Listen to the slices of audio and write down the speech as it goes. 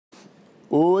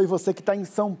Oi, você que está em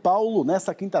São Paulo,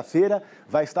 nessa quinta-feira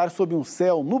vai estar sob um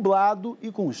céu nublado e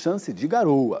com chance de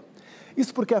garoa.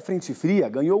 Isso porque a frente fria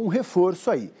ganhou um reforço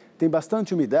aí. Tem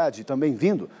bastante umidade também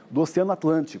vindo do Oceano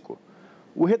Atlântico.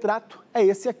 O retrato é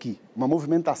esse aqui, uma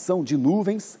movimentação de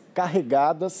nuvens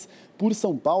carregadas por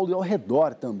São Paulo e ao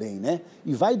redor também, né?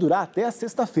 E vai durar até a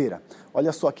sexta-feira.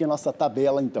 Olha só aqui a nossa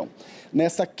tabela, então.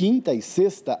 Nessa quinta e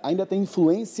sexta ainda tem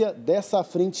influência dessa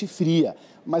frente fria,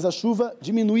 mas a chuva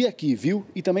diminui aqui, viu?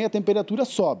 E também a temperatura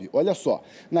sobe, olha só.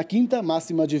 Na quinta,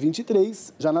 máxima de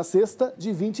 23, já na sexta,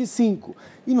 de 25.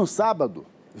 E no sábado,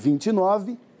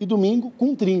 29 e domingo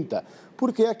com 30.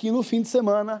 Porque aqui no fim de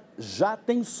semana já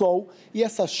tem sol e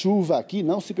essa chuva aqui,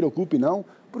 não se preocupe não,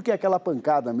 porque é aquela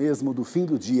pancada mesmo do fim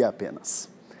do dia apenas.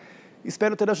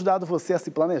 Espero ter ajudado você a se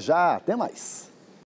planejar. Até mais!